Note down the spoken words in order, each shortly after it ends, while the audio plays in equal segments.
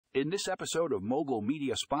In this episode of Mogul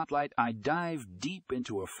Media Spotlight, I dive deep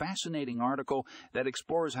into a fascinating article that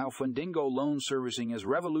explores how Fundingo loan servicing is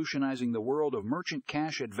revolutionizing the world of merchant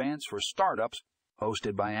cash advance for startups.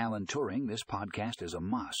 Hosted by Alan Turing, this podcast is a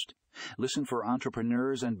must. Listen for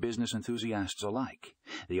entrepreneurs and business enthusiasts alike.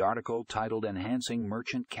 The article, titled Enhancing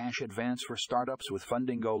Merchant Cash Advance for Startups with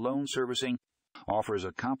Fundingo Loan Servicing, offers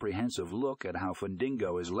a comprehensive look at how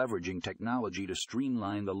Fundingo is leveraging technology to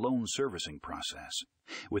streamline the loan servicing process.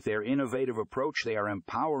 With their innovative approach, they are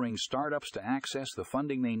empowering startups to access the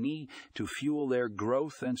funding they need to fuel their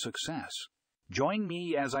growth and success. Join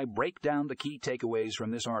me as I break down the key takeaways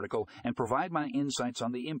from this article and provide my insights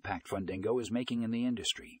on the impact Fundingo is making in the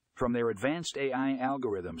industry. From their advanced AI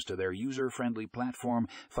algorithms to their user-friendly platform,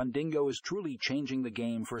 Fundingo is truly changing the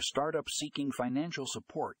game for startups seeking financial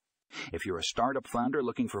support. If you're a startup founder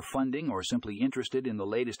looking for funding or simply interested in the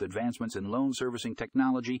latest advancements in loan servicing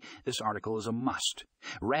technology, this article is a must.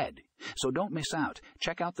 Read. So don't miss out.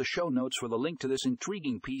 Check out the show notes for the link to this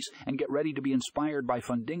intriguing piece and get ready to be inspired by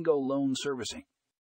Fundingo loan servicing.